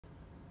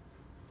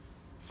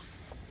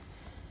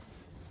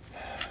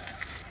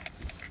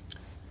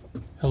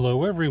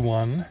Hello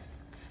everyone.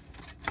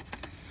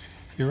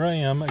 Here I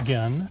am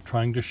again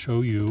trying to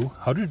show you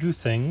how to do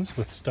things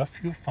with stuff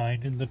you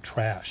find in the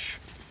trash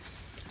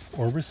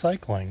or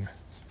recycling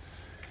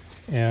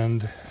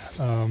and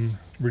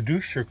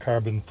reduce your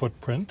carbon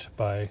footprint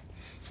by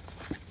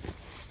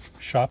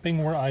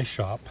shopping where I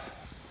shop.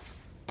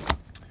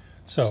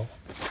 So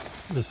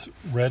this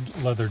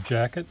red leather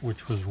jacket,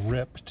 which was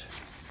ripped,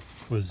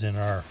 was in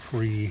our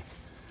free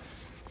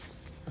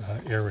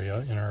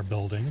area in our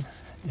building.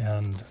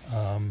 And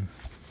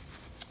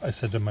I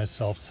said to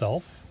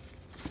myself,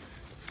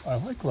 I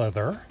like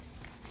leather,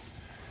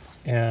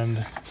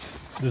 and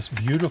this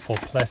beautiful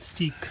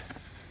plastique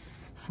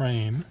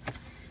frame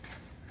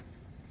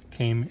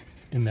came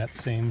in that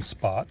same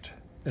spot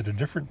at a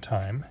different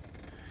time,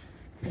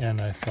 and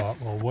I thought,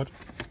 well, what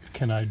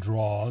can I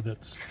draw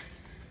that's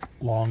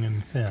long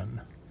and thin?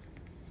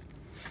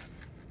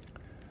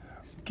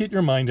 Get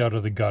your mind out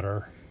of the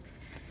gutter.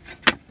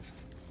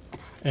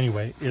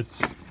 Anyway,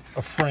 it's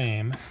a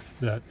frame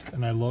that,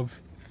 and I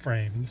love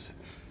frames,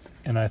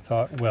 and I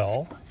thought,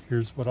 well,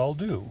 here's what I'll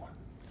do.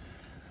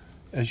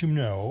 As you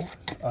know,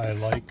 I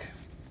like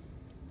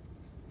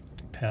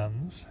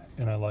pens,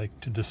 and I like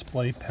to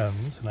display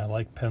pens, and I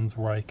like pens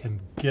where I can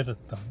get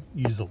at them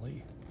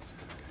easily.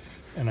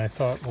 And I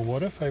thought, well,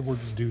 what if I were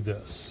to do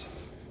this?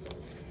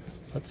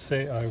 Let's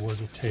say I were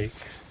to take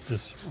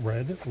this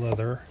red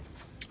leather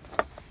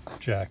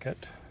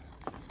jacket,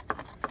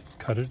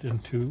 cut it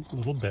into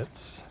little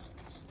bits,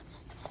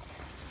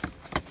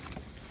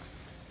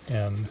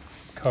 and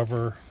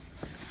cover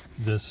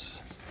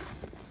this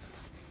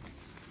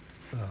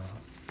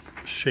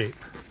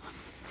shape.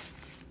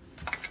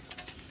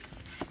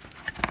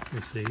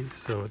 You see,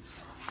 so it's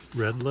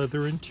red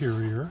leather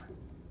interior.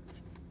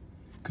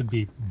 Could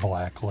be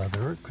black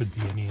leather, it could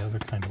be any other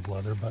kind of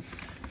leather, but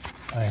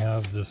I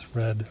have this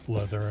red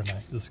leather, and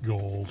this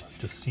gold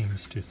just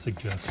seems to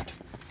suggest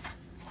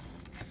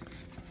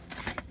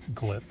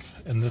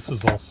glitz. And this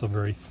is also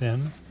very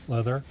thin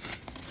leather,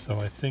 so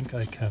I think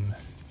I can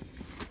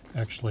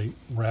actually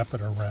wrap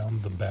it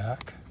around the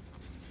back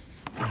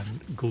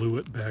and glue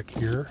it back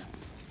here,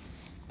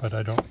 but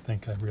I don't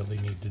think I really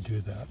need to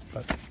do that.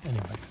 But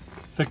anyway,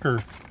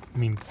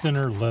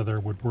 thinner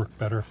leather would work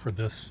better for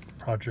this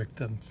project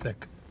than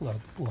thick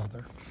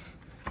leather.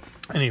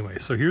 Anyway,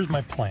 so here's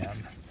my plan.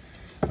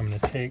 I'm going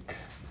to take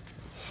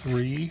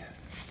three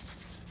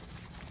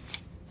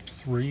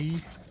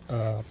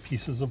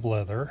pieces of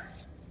leather,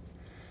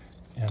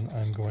 and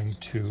I'm going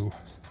to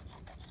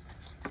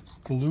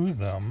glue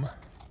them.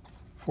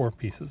 4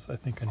 pieces. I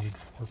think I need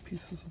 4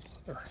 pieces of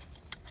leather.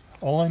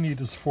 All I need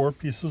is 4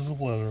 pieces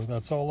of leather.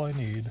 That's all I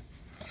need.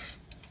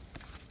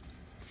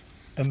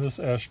 And this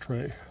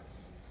ashtray.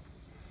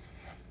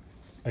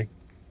 I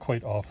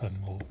quite often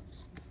will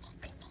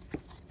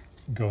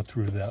go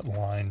through that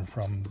line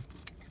from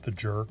The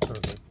Jerk or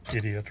The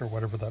Idiot or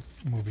whatever that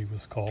movie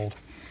was called.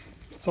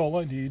 That's all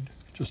I need.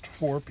 Just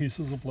 4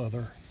 pieces of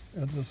leather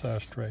and this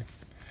ashtray.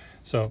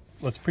 So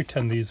let's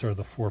pretend these are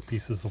the 4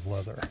 pieces of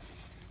leather.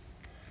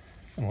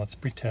 And let's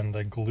pretend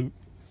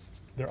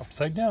they're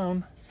upside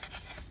down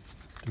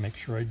to make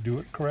sure I do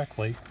it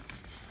correctly.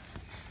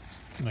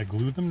 And I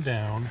glue them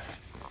down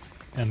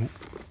and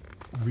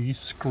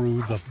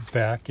re-screw the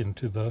back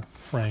into the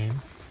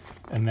frame.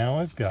 And now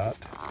I've got,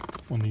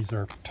 when these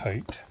are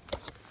tight,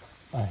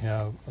 I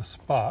have a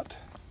spot,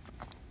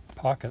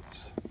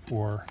 pockets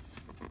for,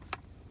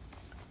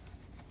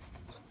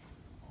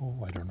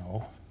 I don't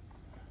know,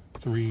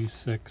 3,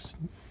 6,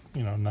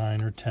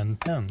 9 or 10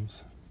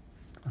 pens,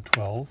 or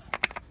 12.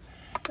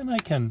 And I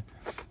can,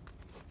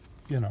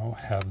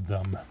 have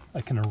them, I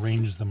can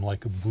arrange them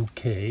like a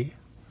bouquet.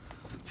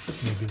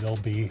 Maybe they'll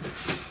be,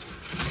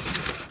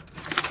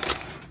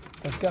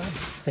 for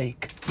God's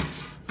sake,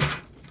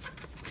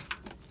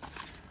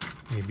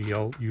 maybe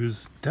I'll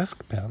use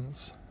desk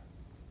pens.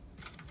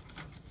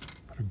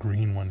 Put a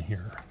green one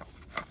here.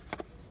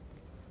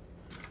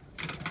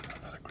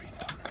 Another green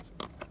one.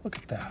 Look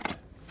at that.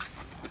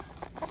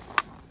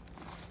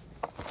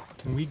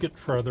 Can we get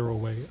farther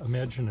away?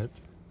 Imagine it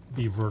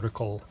be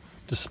vertical,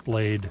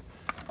 displayed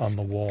on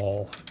the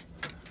wall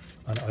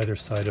on either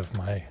side of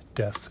my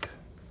desk.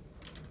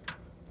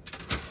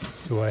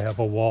 Do I have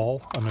a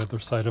wall on either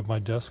side of my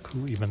desk?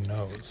 Who even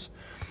knows?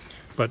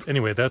 But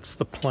anyway, that's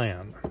the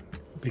plan,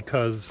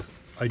 because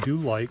I do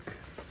like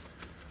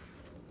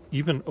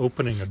even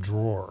opening a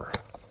drawer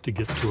to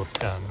get to a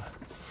pen.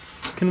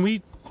 Can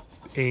we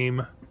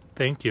aim?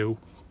 Thank you.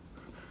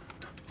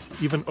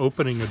 Even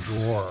opening a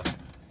drawer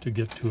to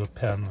get to a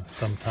pen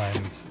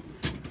sometimes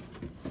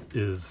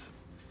is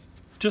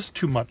just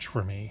too much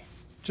for me.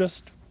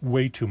 Just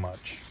way too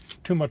much.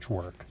 Too much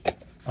work.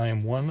 I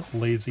am one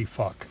lazy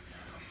fuck.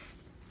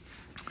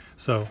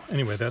 So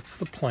anyway, that's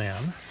the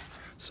plan.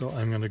 So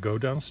I'm going to go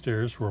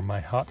downstairs where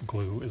my hot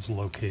glue is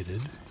located,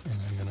 and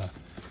I'm going to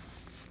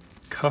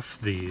cuff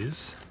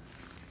these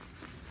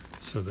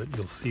so that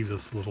you'll see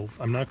this little,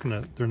 they're not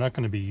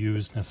going to be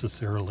used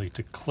necessarily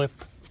to clip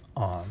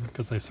on,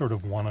 because I sort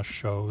of want to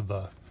show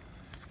the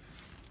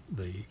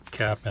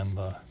cap and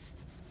the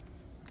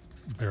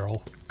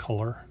barrel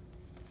color.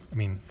 I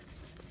mean,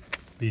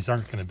 these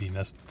aren't going to be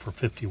for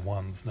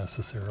 51s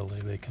necessarily.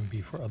 They can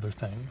be for other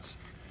things.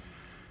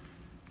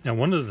 Now,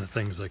 one of the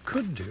things I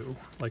could do,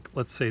 like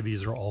let's say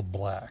these are all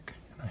black,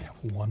 and I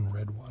have one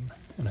red one,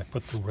 and I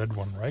put the red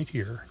one right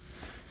here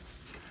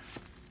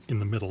in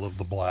the middle of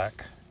the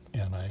black,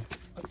 and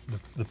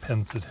the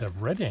pens that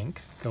have red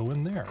ink go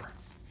in there.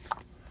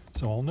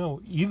 So I'll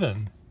know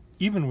even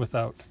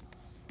without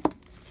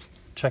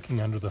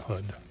checking under the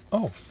hood,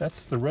 oh,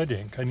 that's the red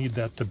ink. I need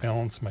that to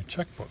balance my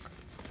checkbook,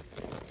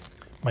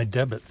 my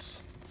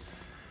debits.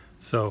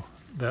 So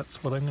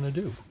that's what I'm going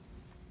to do.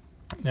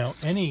 Now,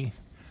 any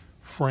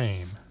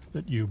frame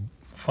that you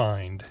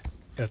find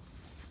at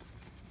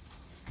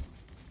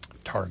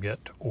Target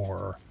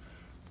or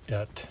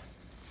at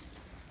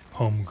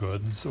Home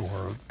Goods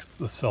or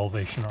the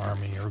Salvation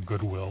Army or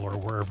Goodwill or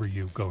wherever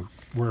you go,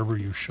 wherever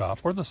you shop,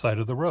 or the side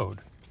of the road.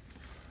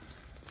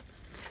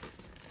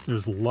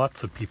 There's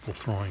lots of people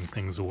throwing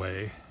things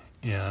away,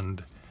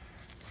 and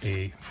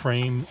a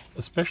frame,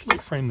 especially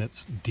a frame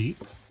that's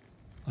deep,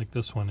 like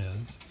this one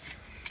is,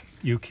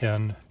 you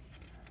can,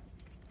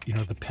 you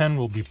know, the pen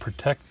will be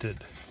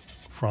protected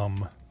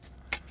from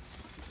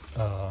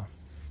the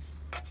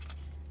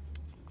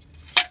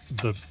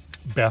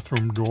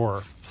bathroom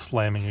door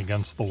slamming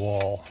against the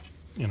wall,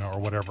 you know, or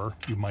whatever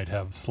you might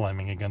have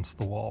slamming against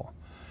the wall.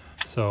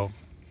 So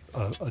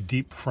a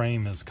deep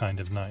frame is kind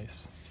of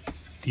nice,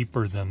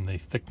 deeper than the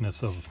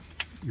thickness of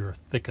your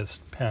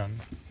thickest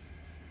pen.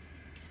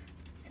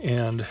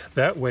 And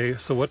that way,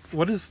 so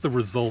what is the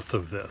result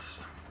of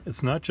this?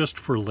 It's not just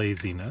for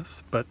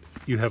laziness, but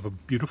you have a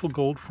beautiful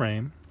gold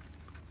frame,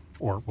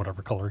 or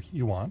whatever color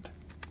you want.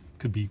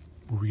 Could be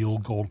real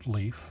gold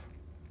leaf.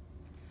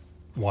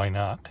 Why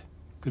not?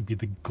 Could be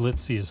the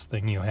glitziest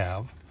thing you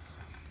have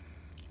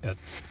at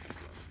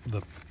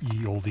the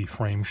ye olde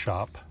frame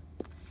shop.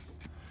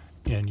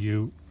 And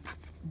you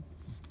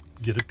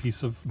get a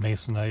piece of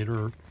masonite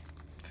or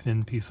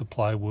thin piece of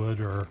plywood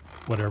or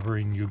whatever,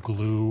 and you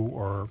glue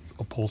or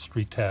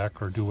upholstery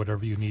tack or do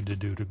whatever you need to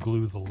do to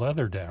glue the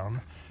leather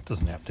down. It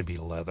doesn't have to be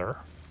leather.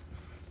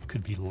 It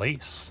could be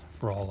lace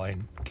for all I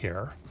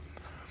care.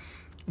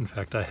 In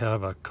fact, I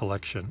have a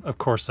collection. Of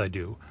course I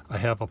do. I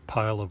have a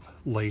pile of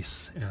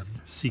lace and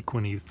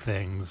sequiny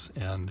things,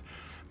 and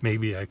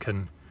maybe I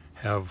can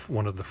have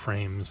one of the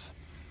frames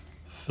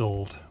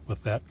filled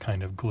with that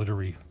kind of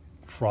glittery,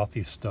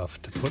 frothy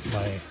stuff to put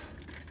my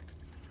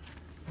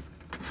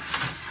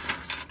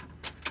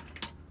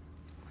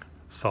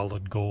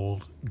solid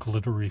gold,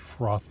 glittery,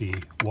 frothy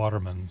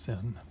Watermans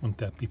in. Wouldn't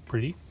that be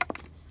pretty?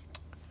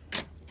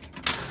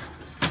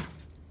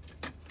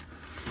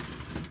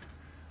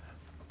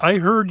 I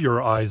heard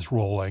your eyes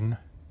rolling.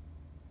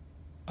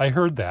 I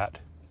heard that.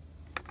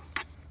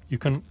 You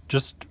can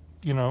just,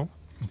 you know,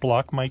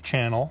 block my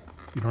channel.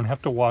 You don't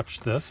have to watch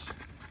this.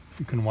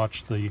 You can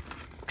watch the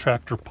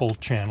tractor pull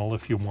channel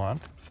if you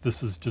want. If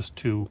this is just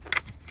too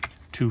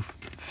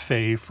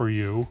fey for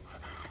you.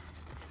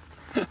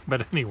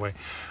 But anyway,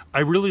 I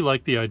really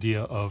like the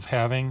idea of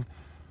having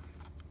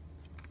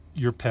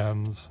your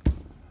pens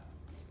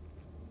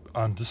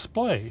on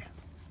display.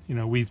 You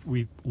know,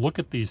 we look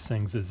at these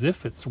things as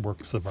if it's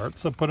works of art,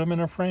 so put them in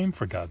a frame,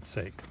 for God's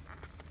sake.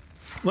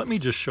 Let me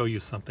just show you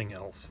something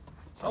else.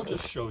 I'll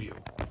just show you.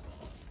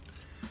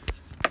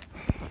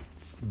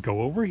 Let's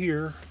go over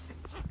here.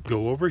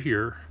 Go over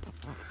here.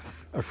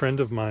 A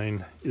friend of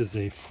mine is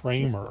a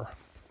framer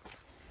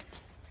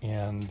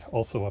and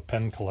also a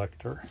pen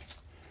collector.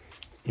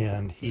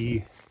 And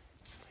he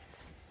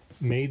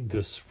made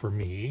this for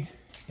me,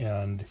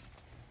 and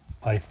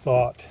I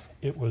thought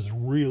it was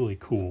really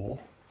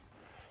cool.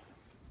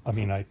 I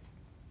mean,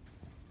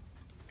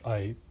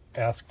 I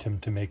asked him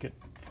to make it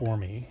for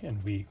me,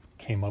 and we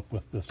came up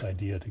with this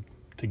idea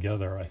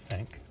together, I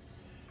think,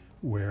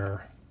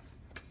 where,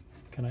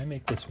 can I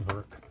make this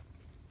work?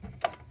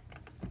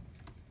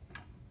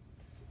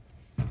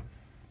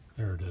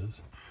 There it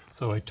is.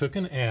 So I took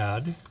an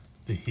ad,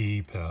 the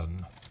He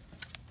pen,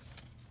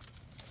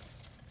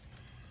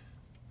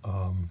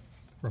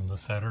 from the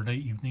Saturday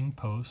Evening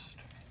Post,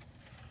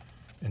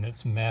 and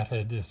it's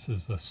matted. This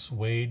is a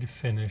suede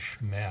finish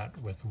matte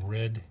with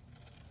red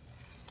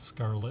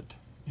scarlet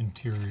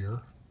interior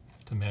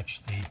to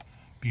match the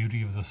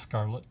beauty of the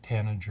scarlet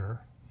tanager.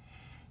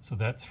 So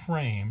that's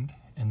framed,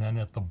 and then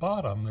at the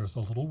bottom there's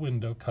a little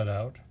window cut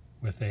out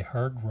with a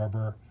hard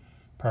rubber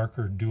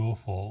Parker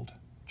Duofold,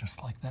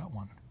 just like that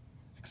one,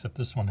 except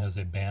this one has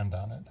a band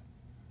on it.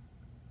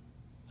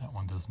 That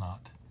one does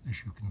not, as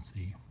you can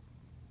see.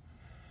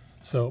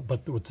 So,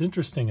 but what's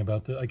interesting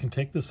about that, I can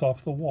take this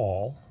off the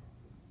wall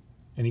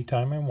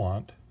anytime I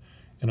want,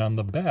 and on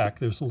the back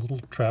there's a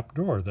little trap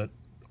door that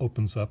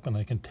opens up and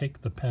I can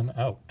take the pen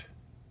out.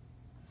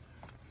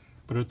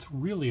 But it's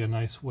really a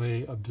nice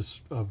way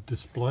of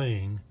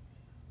displaying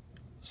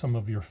some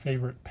of your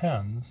favorite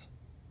pens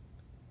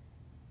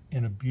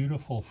in a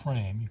beautiful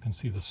frame. You can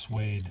see the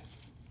suede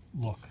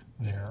look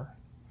there.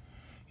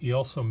 He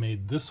also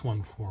made this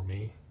one for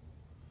me,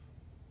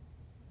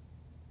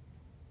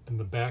 and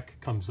the back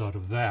comes out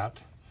of that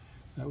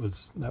That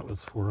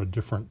was for a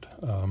different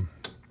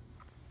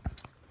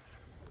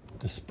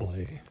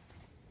display.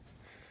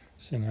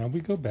 So now we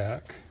go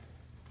back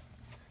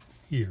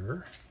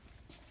here.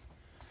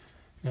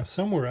 Now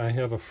somewhere I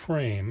have a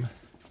frame.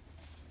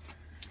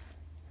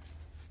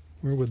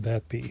 Where would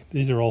that be?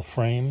 These are all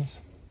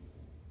frames.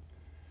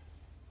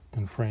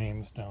 And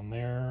frames down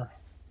there.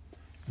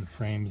 And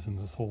frames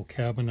in this whole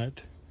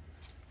cabinet.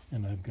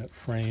 And I've got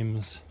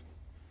frames.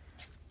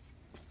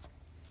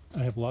 I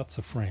have lots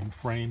of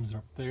frames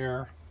up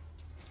there.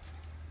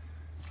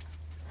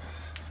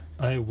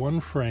 I have one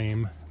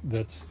frame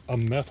that's a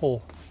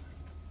metal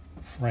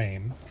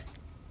frame,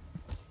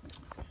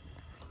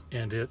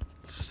 and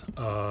it's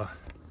a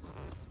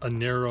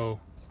narrow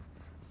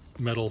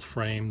metal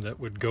frame that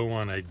would go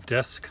on a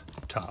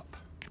desktop,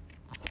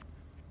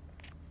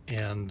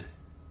 and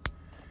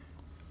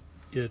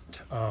a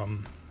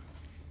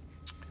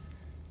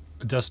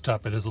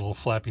desktop, it has a little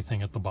flappy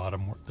thing at the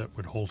bottom that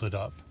would hold it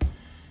up.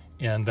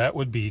 And that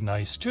would be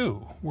nice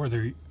too, where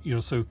there,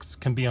 so it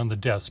can be on the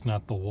desk,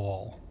 not the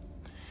wall.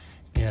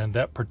 And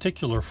that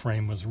particular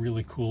frame was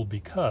really cool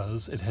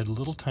because it had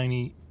little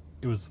tiny,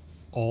 it was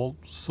all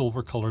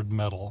silver colored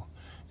metal,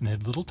 and it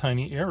had little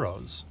tiny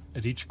arrows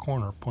at each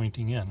corner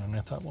pointing in. And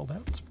I thought, well,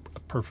 that's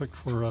perfect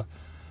for a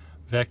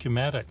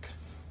Vacuumatic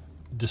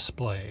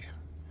display.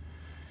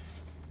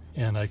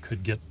 And I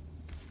could get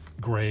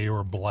gray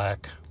or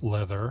black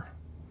leather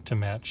to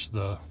match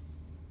the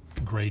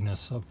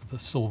grayness of the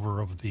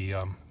silver of the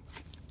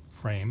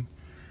frame.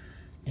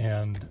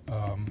 And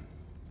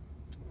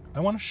I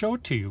want to show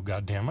it to you,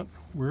 goddammit.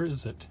 Where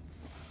is it?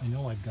 I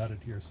know I've got it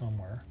here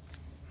somewhere.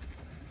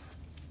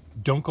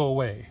 Don't go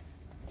away.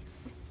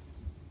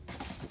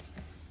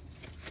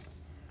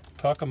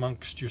 Talk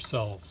amongst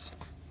yourselves.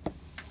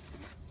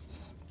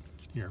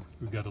 Here,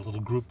 we've got a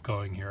little group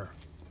going here.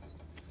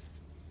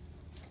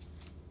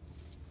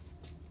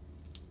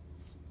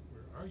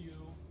 Where are you?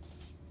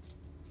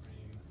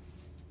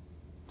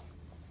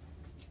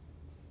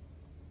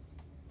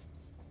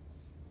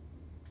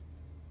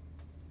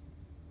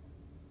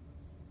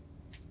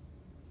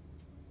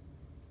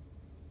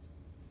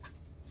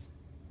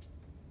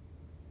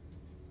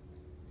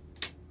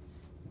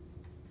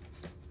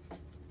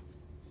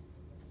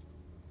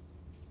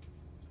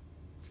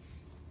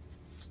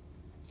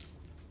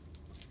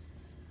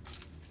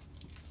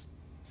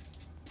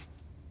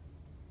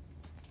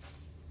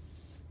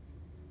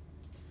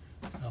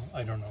 Well,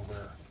 I don't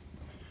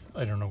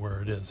know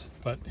where it is,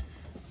 but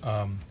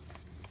I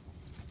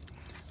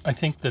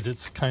think that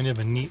it's kind of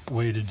a neat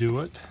way to do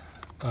it,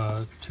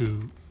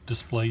 to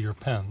display your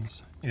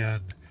pens.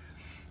 And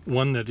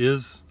one that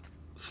is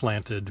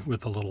slanted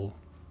with a little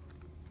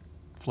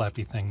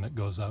flappy thing that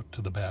goes out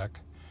to the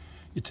back.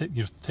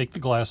 You take the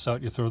glass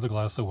out, you throw the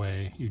glass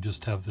away, you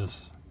just have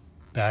this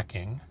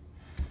backing.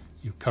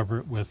 You cover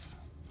it with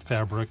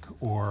fabric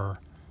or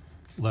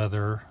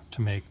leather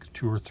to make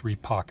 2 or 3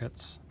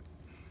 pockets.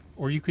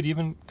 Or you could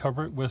even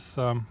cover it with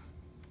the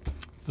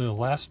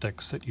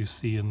elastics that you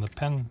see in the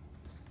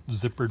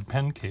zippered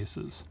pen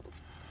cases.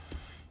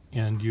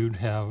 And you'd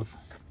have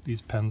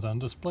these pens on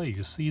display.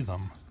 You see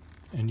them.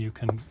 And you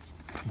can,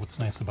 what's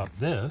nice about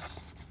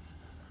this,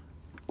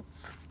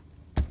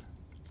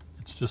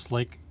 it's just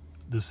like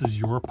this is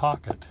your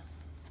pocket.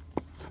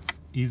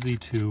 Easy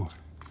to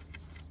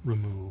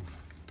remove.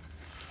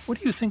 What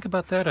do you think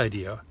about that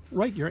idea?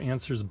 Write your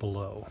answers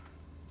below.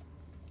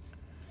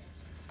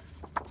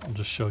 I'll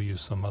just show you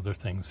some other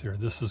things here.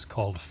 This is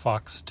called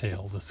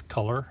foxtail, this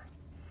color,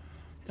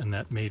 and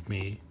that made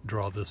me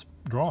draw this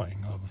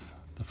drawing of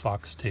the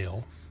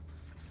foxtail,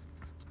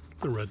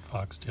 the red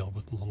foxtail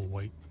with the little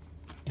white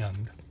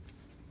end.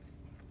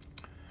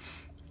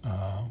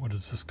 What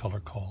is this color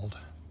called?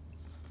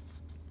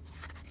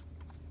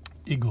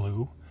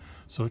 Igloo.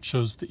 So it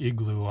shows the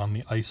igloo on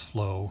the ice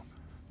floe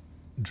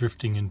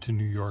drifting into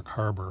New York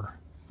Harbor,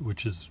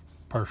 which is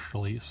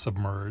partially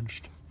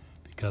submerged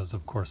because,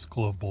 of course,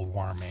 global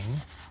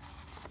warming.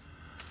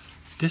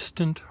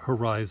 Distant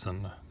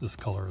horizon, this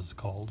color is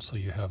called. So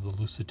you have the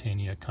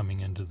Lusitania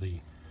coming into the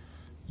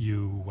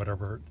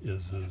whatever it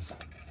is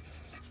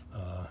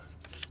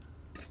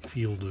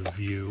field of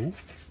view.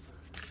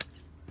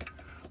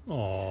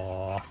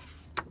 Aww,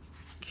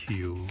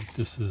 cute.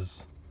 This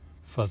is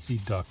Fuzzy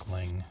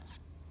Duckling.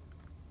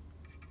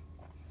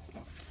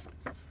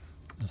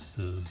 This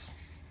is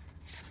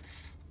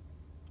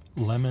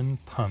Lemon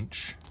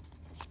Punch.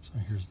 So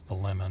here's the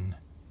lemon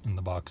in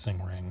the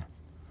boxing ring.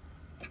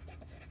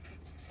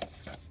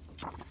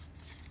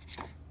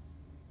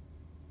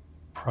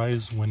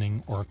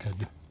 Prize-winning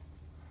orchid.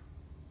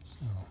 So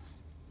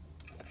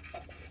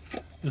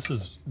this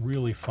is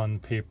really fun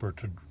paper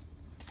to.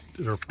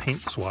 There are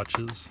paint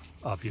swatches,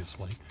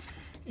 obviously,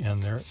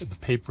 and the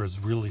paper is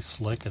really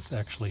slick. It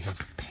actually has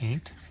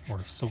paint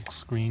or silk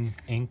screen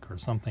ink or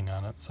something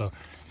on it, so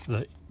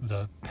the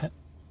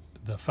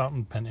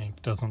fountain pen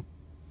ink doesn't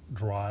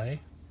dry.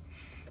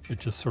 It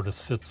just sort of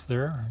sits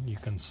there. You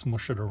can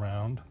smush it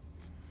around.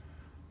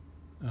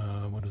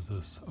 What is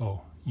this?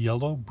 Oh,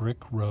 Yellow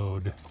Brick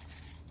Road.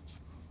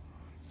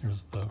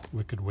 There's the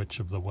Wicked Witch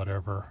of the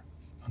whatever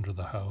under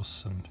the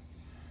house, and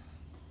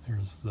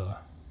there's the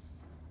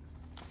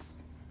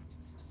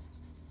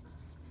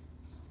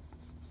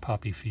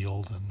poppy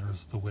field, and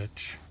there's the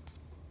witch.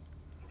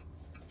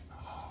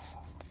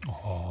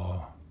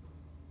 Oh,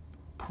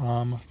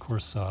 prom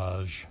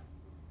corsage.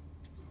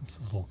 This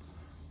little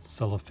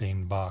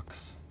cellophane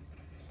box.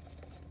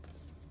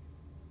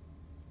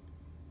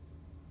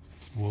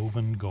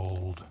 Woven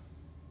gold.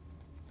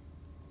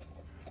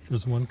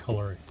 There's one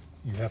color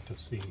you have to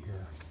see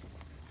here.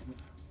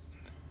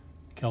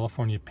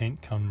 California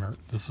Paint Company.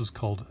 This is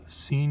called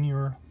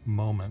Senior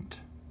Moment.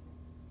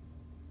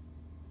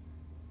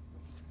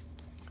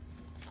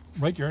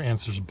 Write your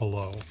answers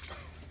below.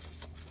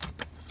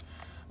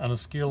 On a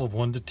scale of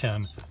 1 to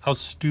 10, how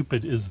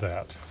stupid is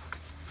that?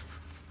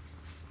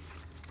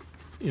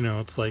 You know,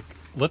 it's like,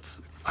 let's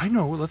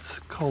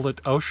call it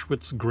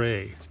Auschwitz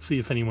Gray. See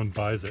if anyone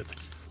buys it.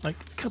 Like,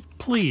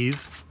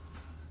 please,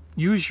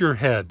 use your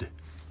head,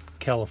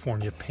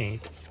 California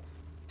Paint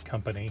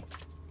Company.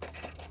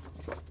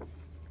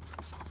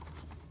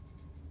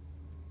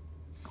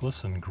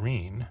 Glisten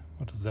green.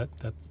 What is that?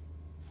 That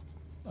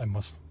I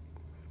must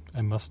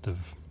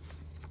have.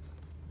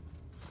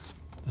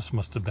 This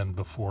must have been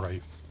before I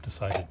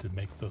decided to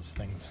make those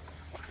things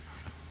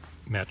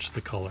match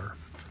the color.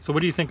 So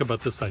what do you think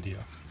about this idea?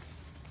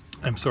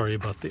 I'm sorry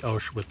about the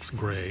Auschwitz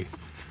gray.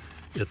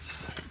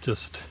 It's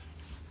just,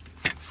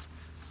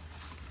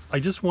 I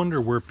just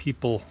wonder where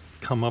people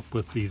come up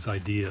with these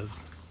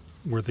ideas,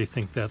 where they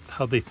think that,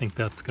 how they think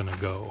that's going to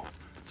go.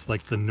 It's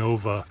like the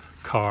Nova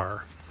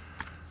car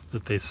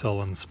that they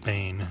sell in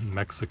Spain and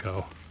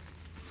Mexico.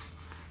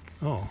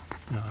 Oh,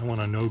 no, I want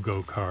a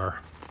no-go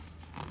car.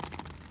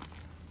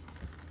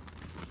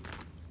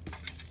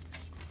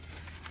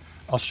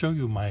 I'll show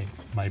you my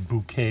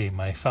bouquet,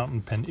 my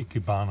fountain pen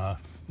ikebana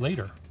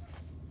later.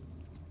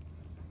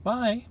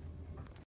 Bye.